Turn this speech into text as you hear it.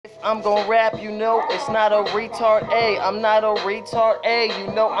I'm gon' rap, you know, it's not a retard, A. I'm not a retard, A.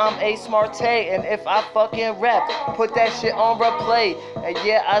 You know I'm a smart A. And if I fucking rap, put that shit on replay. And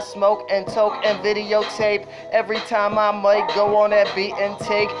yeah, I smoke and toke and videotape. Every time I might go on that beat and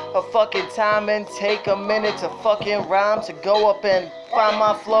take a fucking time and take a minute to fucking rhyme, to go up and find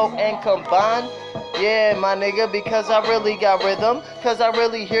my flow and combine. Yeah, my nigga, because I really got rhythm, cause I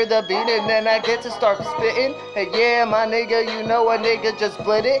really hear the beat and then I get to start spitting. Hey, yeah, my nigga, you know a nigga just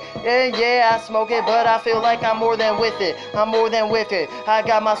split it. And yeah, I smoke it, but I feel like I'm more than with it. I'm more than with it. I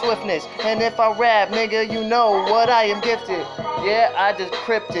got my swiftness, and if I rap, nigga, you know what I am gifted. Yeah, I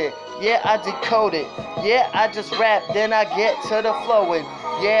decrypt it. Yeah, I decode it. Yeah, I just rap, then I get to the flowing.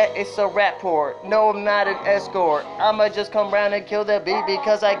 Yeah, it's a rap port. No, I'm not an escort. I'ma just come round and kill that beat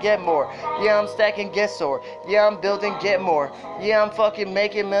because I get more. Yeah, I'm stacking get sore. Yeah, I'm building get more. Yeah, I'm fucking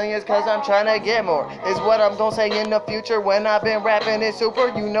making millions cause I'm trying to get more. Is what I'm gonna say in the future when I've been rapping it super.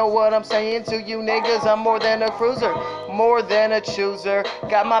 You know what I'm saying to you niggas. I'm more than a cruiser. More than a chooser.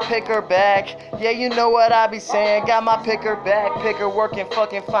 Got my picker back. Yeah, you know what I be saying. Got my picker back. Picker working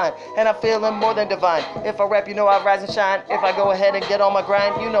fucking fine. And I'm feeling more than divine. If I rap, you know I rise and shine. If I go ahead and get on my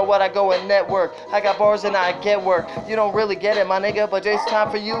grind, you know what I go and network. I got bars and I get work. You don't really get it, my nigga, but it's time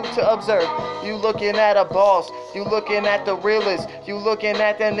for you to observe. You looking at a boss. You looking at the realest. You looking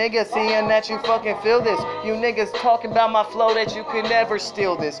at that nigga, seeing that you fucking feel this. You niggas talking about my flow that you could never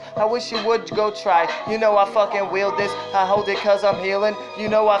steal this. I wish you would go try. You know I fucking wield this. I hold it cause I'm healing. You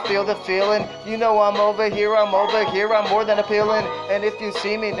know I feel the feeling. You know I'm over here, I'm more than appealing. And if you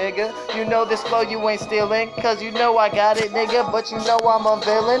see me, nigga, you know this flow you ain't stealing. Cause you know I got it, nigga, but you know I'm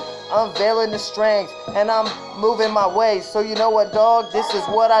unveiling the strength. And I'm moving my way. So you know what, dog? This is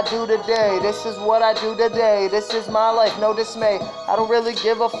what I do today. This is what I do today. This is my life, no dismay. I don't really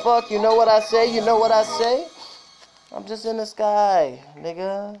give a fuck. You know what I say? You know what I say? I'm just in the sky,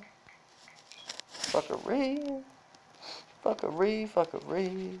 nigga. Fuckery. Fuckery,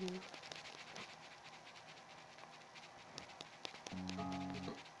 fuckery.